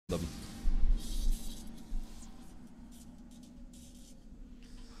them.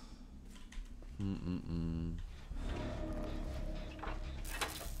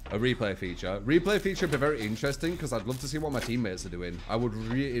 A replay feature. Replay feature would be very interesting because I'd love to see what my teammates are doing. I would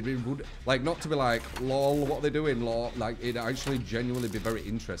it would like not to be like lol what they're doing lol, like it actually genuinely be very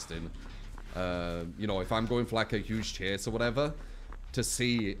interesting. You know, if I'm going for like a huge chase or whatever, to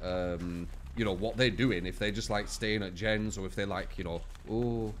see you know what they're doing, if they're just like staying at gens or if they're like, you know,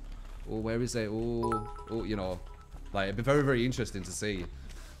 oh where is it, oh you know, like it'd be very, very interesting to see.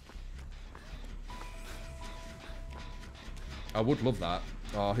 I would love that.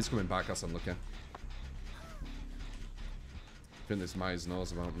 Oh, he's coming back, that's unlucky. I think this Myers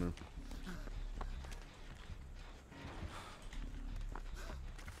knows about me.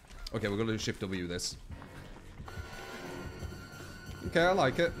 Okay, we're gonna do Shift W this. Okay, I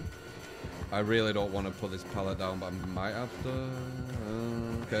like it. I really don't want to put this pallet down, but I might have to.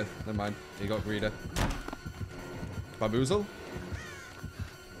 Okay, never mind. He got greedy. Bamboozle?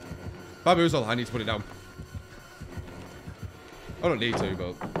 Bamboozle, I need to put it down. I don't need to,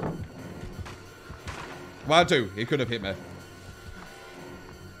 but... Why do? He could have hit me.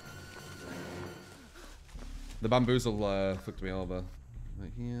 The bamboozle fucked me over.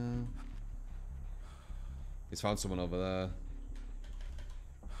 Right here. He's found someone over there.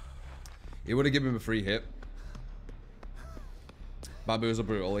 He would have given him a free hit. Bamboozle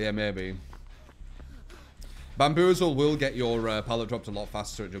brutal, yeah, maybe. Bamboozle will get your pallet dropped a lot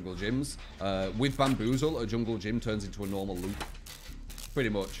faster at jungle gyms. With Bamboozle, a jungle gym turns into a normal loop. Pretty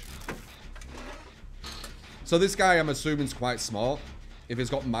much. So this guy, I'm assuming, is quite smart. If he's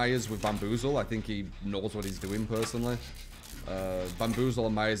got Myers with Bamboozle, I think he knows what he's doing, personally. Bamboozle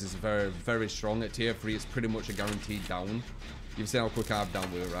and Myers is very, very strong. At tier 3, it's pretty much a guaranteed down. You've seen how quick I've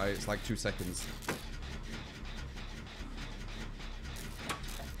down with it, right? It's like 2 seconds.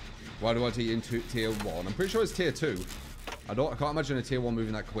 Why do I take into tier 1? I'm pretty sure it's tier 2. I can't imagine a tier 1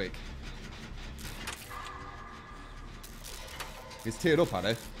 moving that quick. He's tiered up, had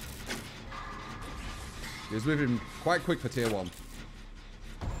he? He was moving quite quick for tier 1.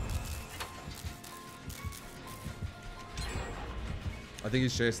 I think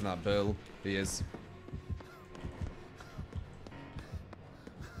he's chasing that burl. He is.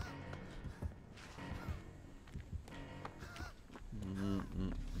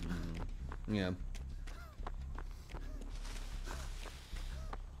 Yeah.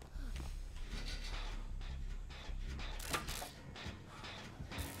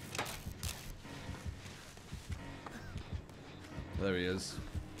 There he is.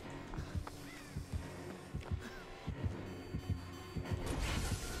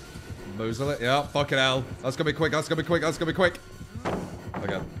 Boozle it. Yeah, fucking hell. That's gonna be quick. That's gonna be quick. That's gonna be quick.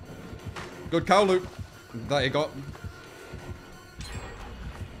 Okay. Good cow loop that he got.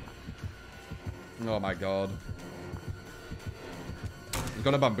 Oh my god. He's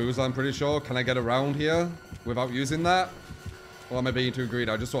got a bamboozle, I'm pretty sure. Can I get around here without using that? Or am I being too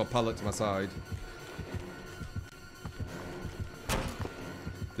greedy? I just saw a pallet to my side.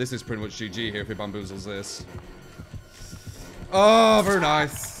 This is pretty much GG here if he bamboozles this. Oh, very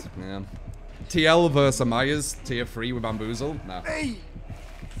nice. Yeah. TL versus Myers, tier 3 with bamboozle. Nah.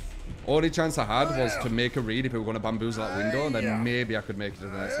 Only chance I had was to make a read if we were going to bamboozle that window, and then maybe I could make it to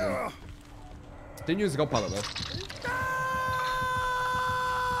the next one. Didn't use the god pallet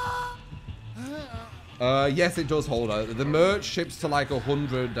though. Yes, it does hold her. The merch ships to like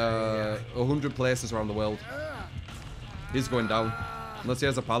 100 places around the world. He's going down. Unless he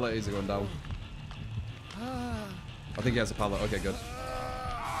has a pallet, is he going down? I think he has a pallet. Okay, good.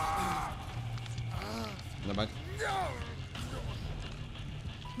 Never mind.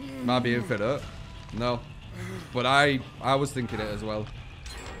 Might be infinite. No. But I was thinking it as well.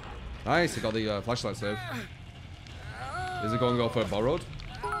 Nice, he got the flashlight save. Is he going to go for a borrowed?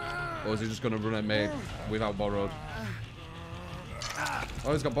 Or is he just going to run at me without borrowed?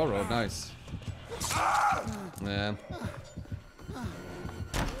 Oh, he's got borrowed. Nice. Yeah.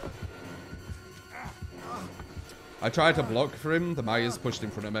 I tried to block for him. The Myers pushed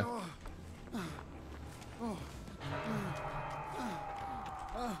in front of me.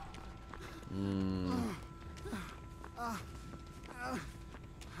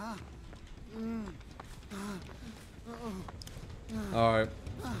 Alright.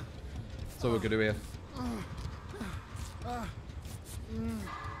 So we're gonna do here.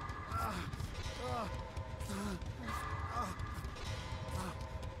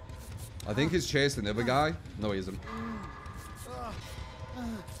 I think he's chasing the other guy. No, he isn't.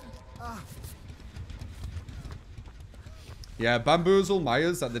 Yeah, bamboozle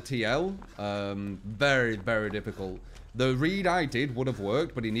Myers at the TL. Very, very difficult. The read I did would have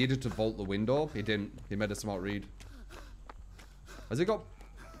worked, but he needed to vault the window. He didn't. He made a smart read. Has he got...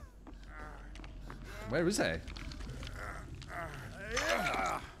 Where is he?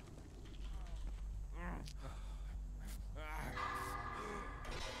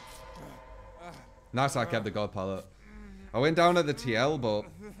 Nice I kept the god pallet. I went down at the TL, but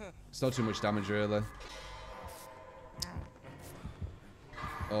it's not too much damage, really.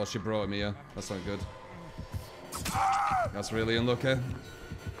 Oh, she brought him here. That's not good. That's really unlucky.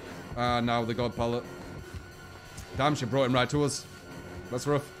 Ah, now the god pallet. Damn, she brought him right to us. That's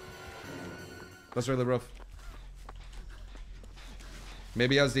rough. That's really rough.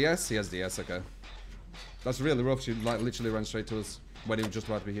 Maybe he has DS? He has DS, okay. That's really rough. She like literally ran straight to us when he was just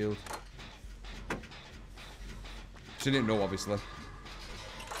about to be healed. She didn't know, obviously.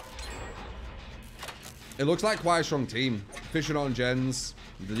 It looks like quite a strong team. Fishing on gens,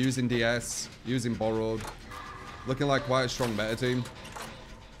 they're using DS, using borrowed. Looking like quite a strong meta team.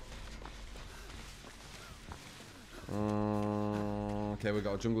 Okay, we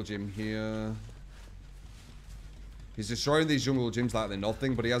got a jungle gym here. He's destroying these jungle gyms like they're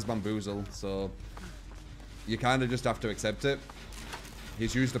nothing, but he has bamboozle, so you kind of just have to accept it.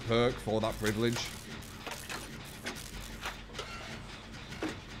 He's used a perk for that privilege.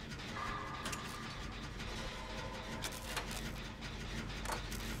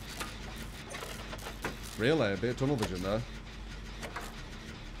 Really? A bit of tunnel vision there.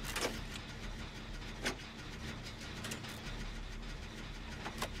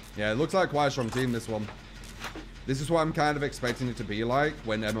 Yeah, it looks like quite a strong team, this one. This is what I'm kind of expecting it to be like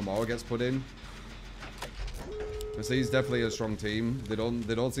when MMR gets put in. Because he's definitely a strong team. They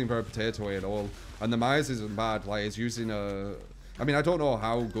don't seem very potato-y at all. And the Myers isn't bad. Like, he's using a... I mean, I don't know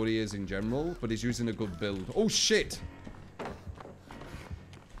how good he is in general, but he's using a good build. Oh, shit!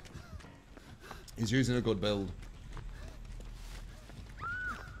 He's using a good build.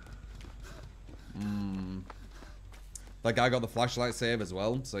 That guy got the flashlight save as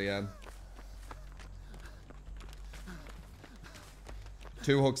well, so yeah.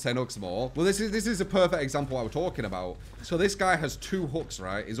 2 hooks, 10 hooks more. Well, this is a perfect example of what we're talking about. So this guy has 2 hooks,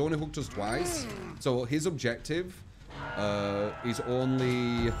 right? He's only hooked us twice. So his objective is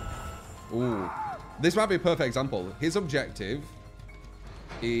only... Ooh. This might be a perfect example. His objective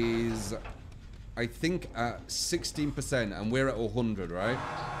is... I think at 16% and we're at 100, right?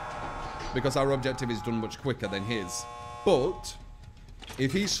 Because our objective is done much quicker than his. But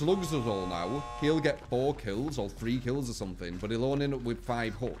if he slugs us all now, he'll get 4 kills or 3 kills or something, but he'll only end up with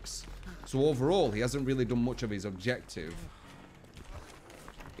 5 hooks. So overall, he hasn't really done much of his objective.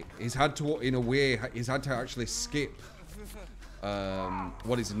 He's had to, in a way, he's had to actually skip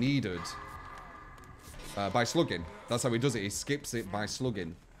what is needed by slugging. That's how he does it. He skips it by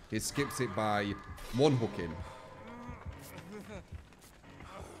slugging. He skips it by 1 hooking.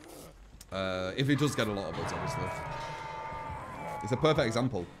 If he does get a lot of us, obviously. It's a perfect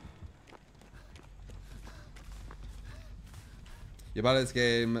example. You're bad at this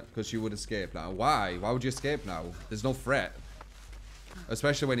game because you would escape now. Why? Why would you escape now? There's no threat.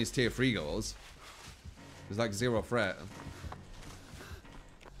 Especially when his tier 3 goes. There's like 0 threat.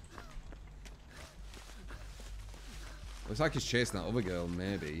 Looks like he's chasing that other girl,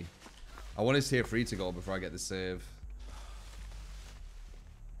 maybe. I want his tier 3 to go before I get the save.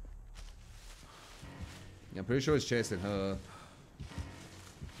 Yeah, I'm pretty sure he's chasing her.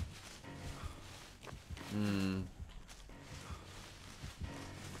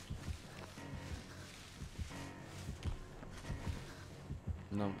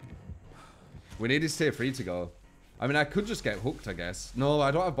 No. We need his tier 3 to go. I mean, I could just get hooked, I guess. No,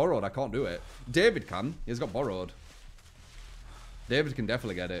 I don't have borrowed. I can't do it. David can. He's got borrowed. David can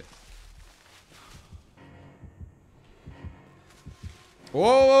definitely get it.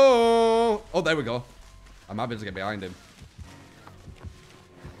 Whoa! Oh, there we go. I might be able to get behind him.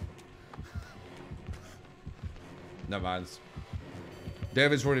 Never mind.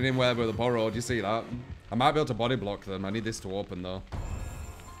 David's running in where the borrowed. You see that? I might be able to body block them. I need this to open, though.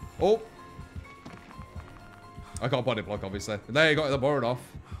 Oh! I got body block, obviously. There you go, the borrowed off.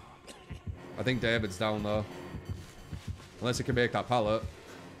 I think David's down, though. Unless he can make that pallet.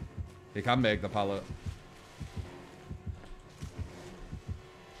 He can make the pallet.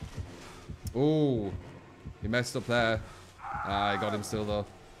 Ooh. He messed up there. I got him still, though.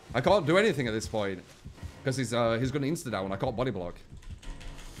 I can't do anything at this point. Because he's going to insta-down. I can't body block.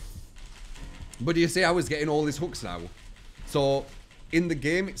 But do you see how he's getting all his hooks now? So, in the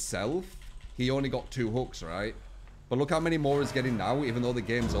game itself, he only got 2 hooks, right? But look how many more he's getting now, even though the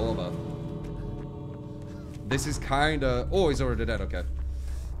game's over. This is kind of... Oh, he's already dead. Okay.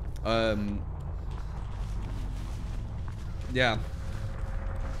 Yeah.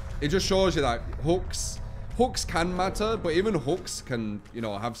 It just shows you that hooks can matter, but even hooks can, you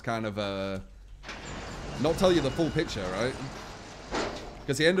know, have kind of a... not tell you the full picture, right?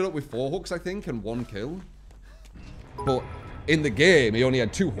 Because he ended up with 4 hooks, I think, and 1 kill. But in the game, he only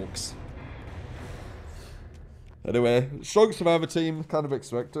had 2 hooks. Anyway, strong survivor team, kind of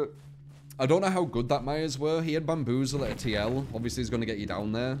expect it. I don't know how good that Myers were. He had bamboozle at a TL. Obviously, he's going to get you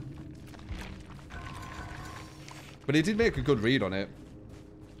down there. But he did make a good read on it.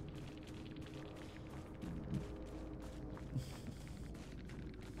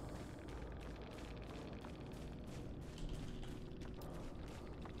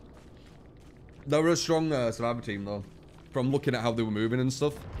 They were a strong survivor team, though. From looking at how they were moving and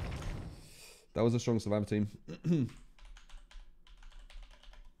stuff. That was a strong survivor team.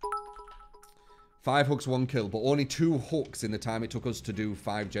 5 hooks, 1 kill, but only 2 hooks in the time it took us to do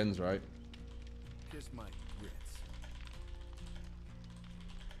 5 gens, right? Here's my grits.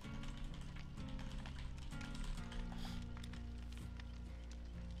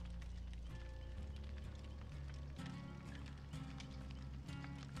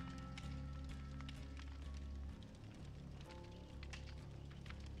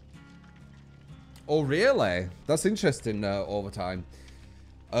 Oh, really? That's interesting, overtime.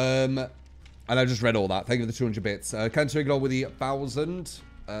 And I just read all that. Thank you for the 200 bits. Can't ignore with the 1,000.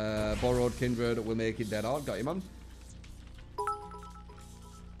 Borrowed Kindred will make it dead hard. Got you,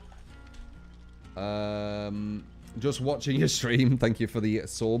 man. Just watching your stream. Thank you for the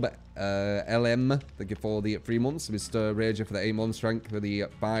sub. LM. Thank you for the 3 months. Mr. Rager for the 8 months. Frank for the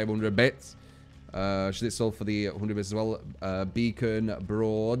 500 bits. Schnitzel for the 100 bits as well. Beacon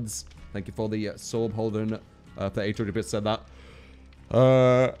Broads. Thank you for the sub. Holden for the 800 bits. Said that.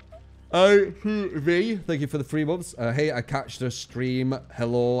 V, thank you for the 3 months. Hey, I catch the stream.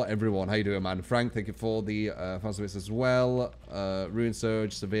 Hello, everyone. How you doing, man? Frank, thank you for the 1,000 bits as well. Ruin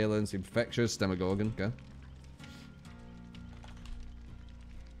Surge, Surveillance, Infectious, Demogorgon. Okay.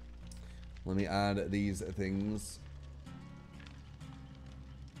 Let me add these things.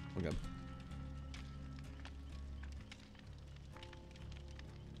 Okay.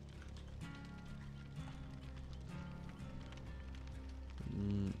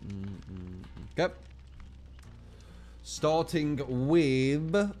 Okay. Starting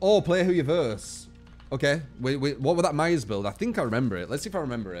with... oh, play who you verse. Okay. Wait, what was that Myers build? I think I remember it. Let's see if I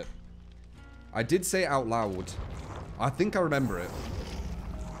remember it. I did say it out loud. I think I remember it.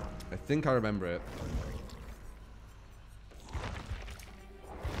 I think I remember it.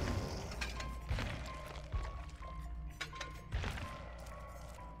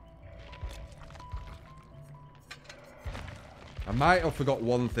 I might have forgot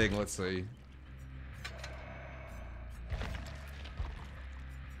one thing. Let's see.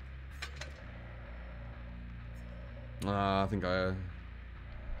 I think I...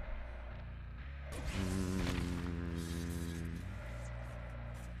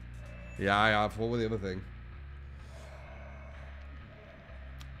 yeah, I have. What was the other thing?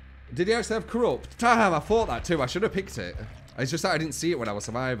 Did he actually have corrupt? Damn, I thought that too. I should have picked it. It's just that I didn't see it when I was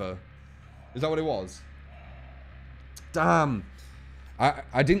survivor. Is that what it was? Damn.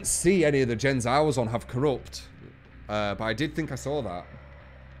 I didn't see any of the gens I was on have corrupt. But I did think I saw that.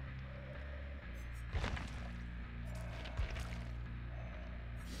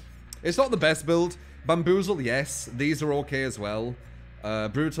 It's not the best build. Bamboozle, yes. These are okay as well.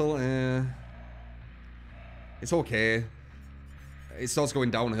 Brutal, it's okay. It starts going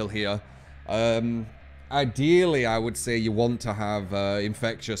downhill here. Ideally, I would say you want to have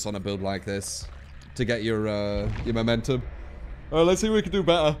Infectious on a build like this to get your momentum. Let's see if we can do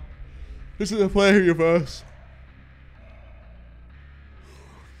better. This is a player universe.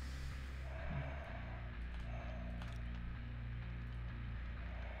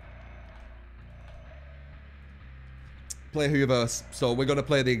 Play Whoverse. So we're going to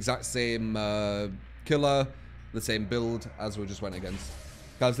play the exact same killer, the same build as we just went against.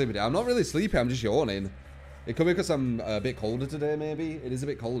 Can't sleep today. I'm not really sleepy, I'm just yawning. It could be because I'm a bit colder today, maybe. It is a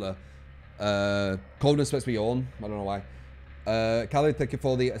bit colder. Coldness makes me yawn. I don't know why. Khalid, thank you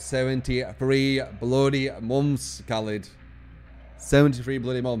for the 73 bloody months, Khalid. 73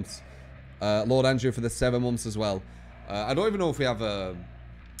 bloody months. Lord Andrew for the 7 months as well. I don't even know if we have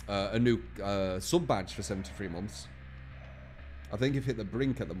a new sub badge for 73 months. I think you've hit the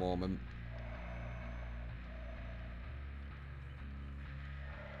brink at the moment.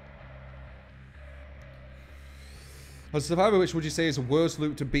 As a survivor, which would you say is the worst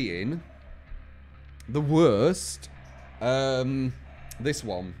loot to be in? The worst? This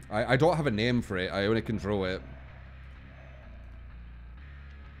one. I don't have a name for it. I only can draw it.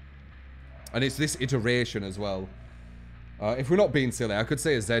 And it's this iteration as well. If we're not being silly, I could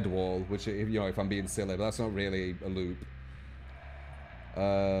say a Z wall, which, you know, if I'm being silly, but that's not really a loop.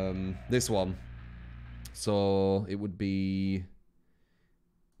 This one. So it would be...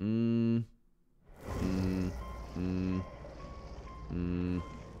 That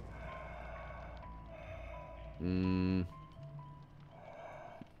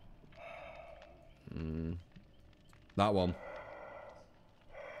one.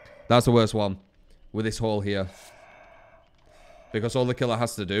 That's the worst one. With this hole here. Because all the killer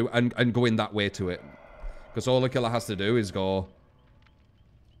has to do... And going that way to it. Because all the killer has to do is go...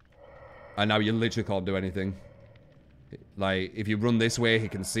 And now you literally can't do anything. Like, if you run this way, he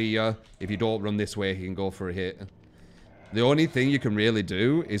can see you. If you don't run this way, he can go for a hit. The only thing you can really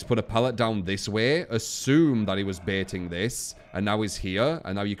do is put a pallet down this way, assume that he was baiting this, and now he's here,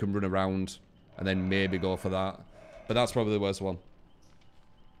 and now you can run around and then maybe go for that. But that's probably the worst one.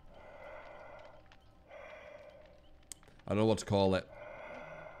 I don't know what to call it.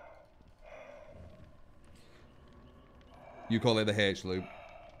 You call it the H loop.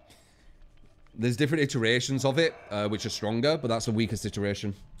 There's different iterations of it, which are stronger, but that's the weakest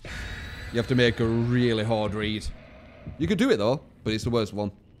iteration. You have to make a really hard read. You could do it though, but it's the worst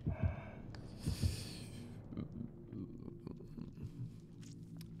one.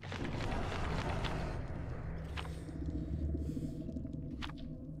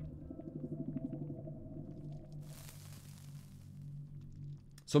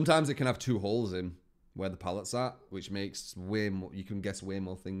 Sometimes it can have 2 holes in where the pallet's at, which makes way more, you can guess way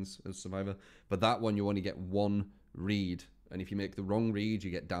more things as Survivor. But that one, you only get 1 read. And if you make the wrong read,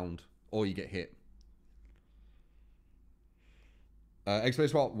 you get downed. Or you get hit. Explain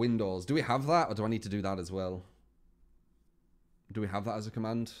swap windows. Do we have that, or do I need to do that as well? Do we have that as a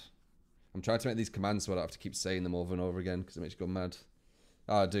command? I'm trying to make these commands so I don't have to keep saying them over and over again, because it makes you go mad.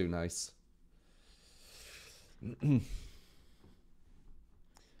 Ah, I do. Nice.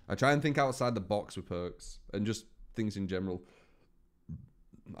 I try and think outside the box with perks, and just things in general.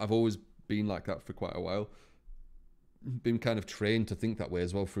 I've always been like that for quite a while. Been kind of trained to think that way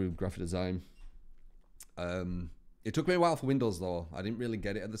as well through graphic design. It took me a while for Windows though. I didn't really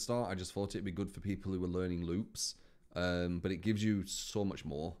get it at the start. I just thought it'd be good for people who were learning loops. But it gives you so much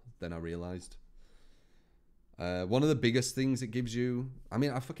more than I realized. One of the biggest things it gives you... I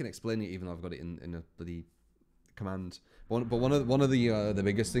mean, I fucking explain it even though I've got it in a bloody command. But one of the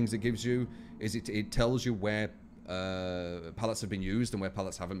biggest things it gives you is it tells you where pallets have been used and where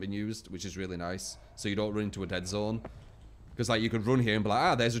pallets haven't been used, which is really nice. So you don't run into a dead zone. Because like you could run here and be like,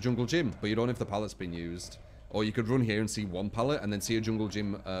 ah, there's a jungle gym, but you don't know if the pallet's been used. Or you could run here and see 1 pallet and then see a jungle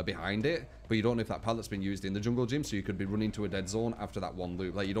gym behind it, but you don't know if that pallet's been used in the jungle gym, so you could be running to a dead zone after that 1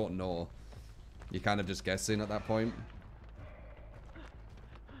 loop. Like, you don't know. You're kind of just guessing at that point.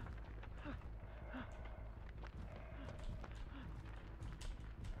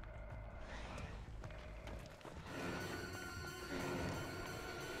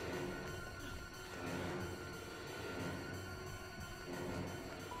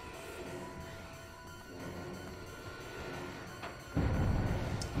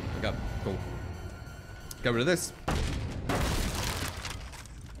 Okay, cool. Get rid of this.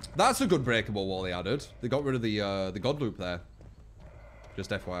 That's a good breakable wall they added. They got rid of the god loop there.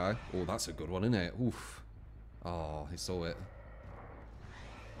 Just FYI. Oh, that's a good one, isn't it? Oof. Oh, he saw it.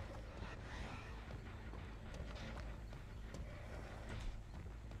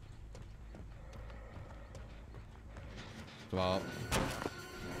 Well,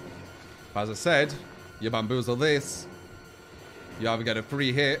 as I said, you bamboozle this. You either get a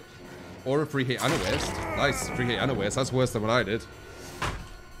free hit or a free hit and a waste. Nice, free hit and a waste. That's worse than what I did.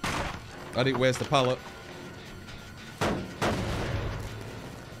 I didn't waste the pallet.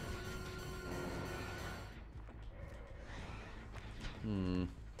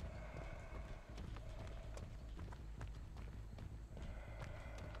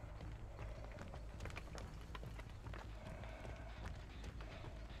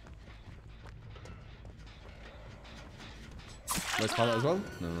 Waste pallet as well?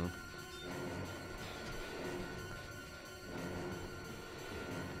 No.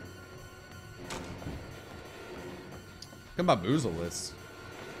 Can bamboozle this.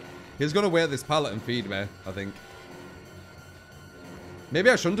 He's gonna wear this pallet and feed me, I think. Maybe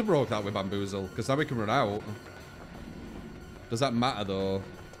I shouldn't have broke that with bamboozle, because now we can run out. Does that matter though?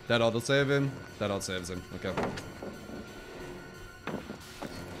 Dead Odd will save him? Dead Odd saves him. Okay.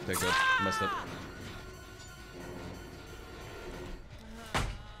 Okay, good. Messed up.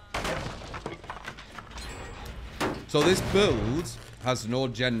 So this build has no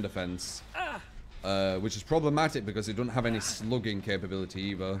gen defense. Which is problematic because it doesn't have any slugging capability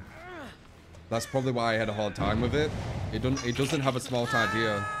either. That's probably why I had a hard time with it. It doesn't have a smart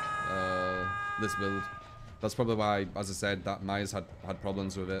idea, this build. That's probably why, as I said, that Maya's had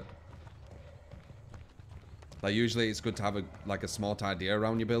problems with it. Like, usually it's good to have a smart idea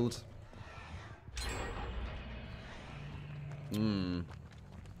around your build.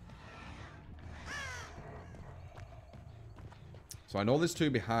 So I know there's two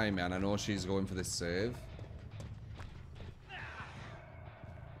behind me, and I know she's going for this save.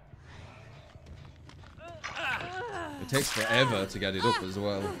 It takes forever to get it up as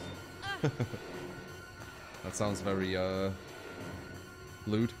well. That sounds very,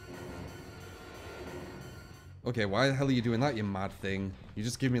 lewd. Okay, why the hell are you doing that, you mad thing? You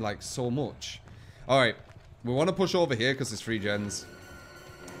just give me, like, so much. Alright, we want to push over here because there's 3 gens.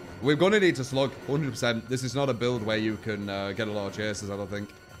 We're going to need to slug, 100%. This is not a build where you can get a lot of chases, I don't think.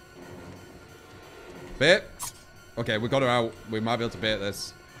 Bait. Okay, we got her out. We might be able to bait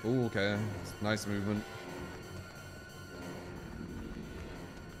this. Ooh, okay. Nice movement.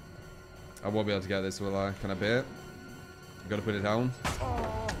 I won't be able to get this, will I? Can I bait? I gotta put it down.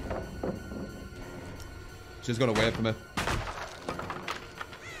 She's got away from me.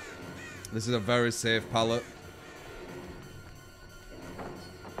 This is a very safe pallet.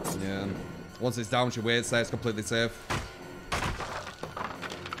 Yeah. Once it's down, she waits there. It's completely safe.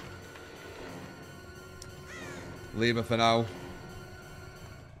 Leave her for now.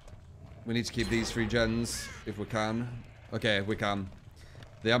 We need to keep these 3 gens if we can. Okay, we can.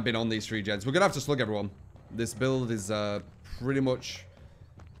 They haven't been on these 3 gens. We're gonna have to slug everyone. This build is pretty much...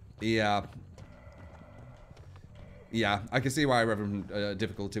 Yeah. Yeah, I can see why we're having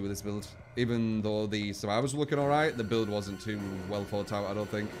difficulty with this build. Even though the survivors were looking alright, the build wasn't too well thought out, I don't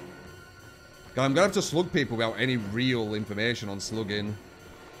think. God, I'm gonna have to slug people without any real information on slugging.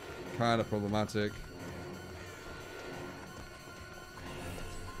 Kind of problematic.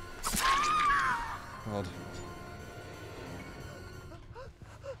 God.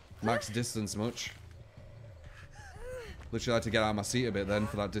 Max distance much. Literally had to get out of my seat a bit then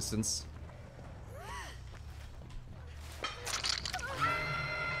for that distance.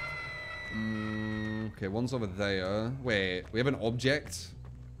 Okay, one's over there. Wait, we have an object?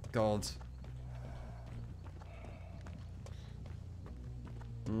 God.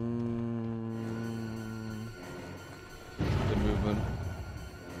 Good movement.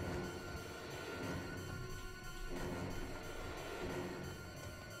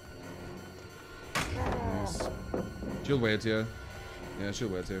 Nice. She'll wait here. Yeah, she'll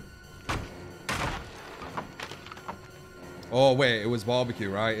wait here. Oh, wait, it was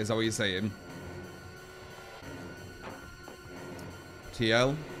barbecue, right? Is that what you're saying?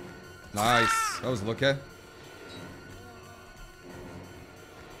 TL. Nice. That was lucky.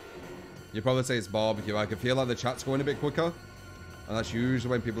 You probably say it's barbecue. I can feel like the chat's going a bit quicker. And that's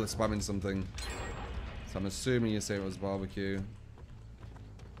usually when people are spamming something. So I'm assuming you say it was barbecue.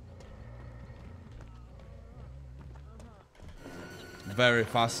 Very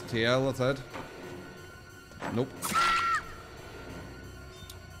fast TL, I said. Nope.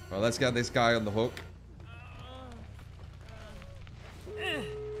 Well, let's get this guy on the hook.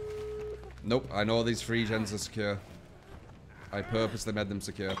 Nope, I know these 3 gens are secure. I purposely made them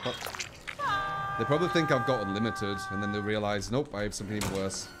secure. But they probably think I've got unlimited, and then they realize, nope, I have something even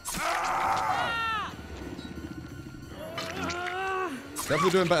worse.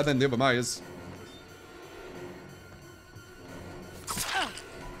 Definitely doing better than the other Mayas.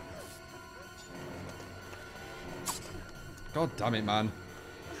 God damn it, man.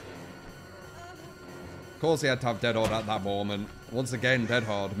 Of course he had to have dead hard at that moment. Once again, dead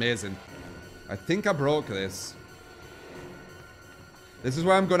hard. Amazing. I think I broke this. This is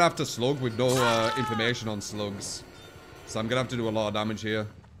where I'm going to have to slug with no information on slugs. So I'm going to have to do a lot of damage here.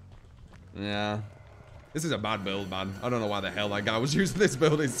 Yeah. This is a bad build, man. I don't know why the hell that guy was using this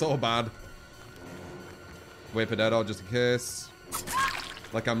build. It's so bad. Wait for dead hard just in case.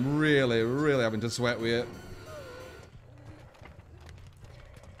 Like I'm really, really having to sweat with it.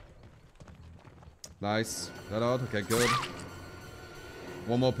 Nice. Dead hard. Okay, good.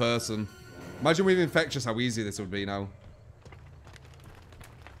 One more person. Imagine with infectious how easy this would be now.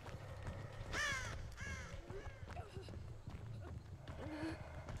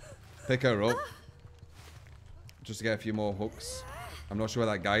 Pick her up. Just to get a few more hooks. I'm not sure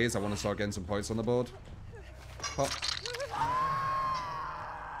where that guy is. I want to start getting some points on the board. Pop.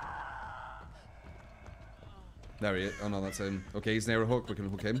 There he is. Oh no, that's him. Okay, he's near a hook. We can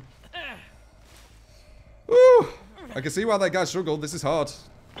hook him. Woo! I can see why that guy struggled. This is hard.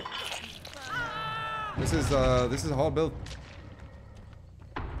 This is a hard build.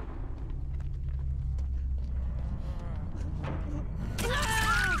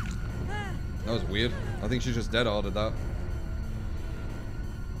 That was weird. I think she just dead ordered that.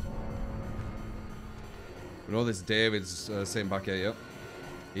 We know this David's sitting back here, yep.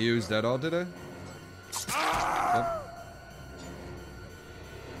 He used dead order, did he? Yep.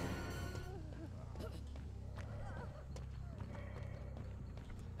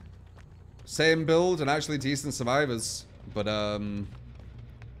 Same build and actually decent survivors, but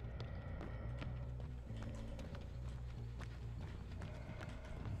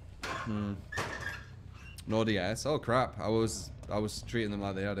no DS. Oh crap! I was treating them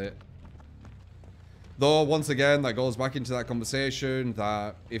like they had it. Though once again, that goes back into that conversation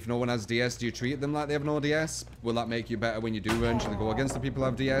that if no one has DS, do you treat them like they have no DS? Will that make you better when you do eventually go against the people who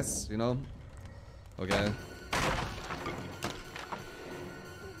have DS? You know? Okay.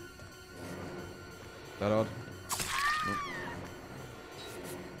 That odd?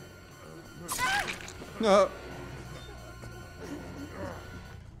 Nope. No.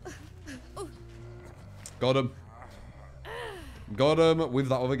 Got him. Got him with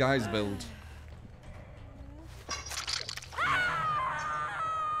that other guy's build.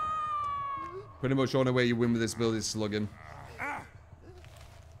 Pretty much the only way you win with this build is slugging.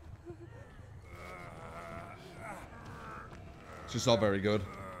 It's just not very good.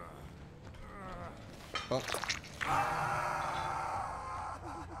 Oh.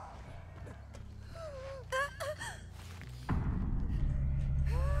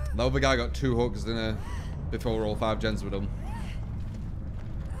 The other guy got 2 hooks, didn't he? Before all 5 gens were done.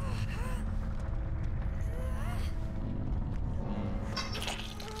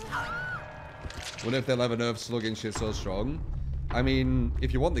 Wonder if they'll ever nerf slugging shit so strong. I mean,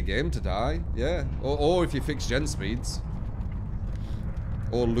 if you want the game to die, yeah. Or if you fix gen speeds.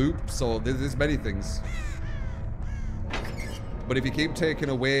 Or loops, or there's many things. But if you keep taking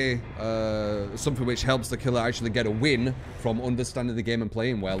away something which helps the killer actually get a win from understanding the game and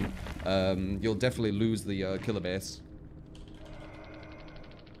playing well, you'll definitely lose the killer base.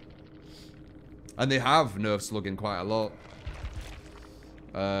 And they have nerfed slugging quite a lot.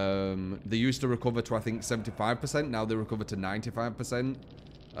 They used to recover to, I think, 75%. Now they recover to 95%.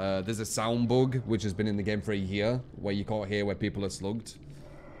 There's a sound bug, which has been in the game for a year, where you can't hear where people are slugged.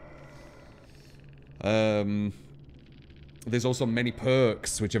 There's also many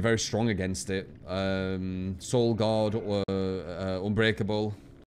perks which are very strong against it. Soul Guard or Unbreakable.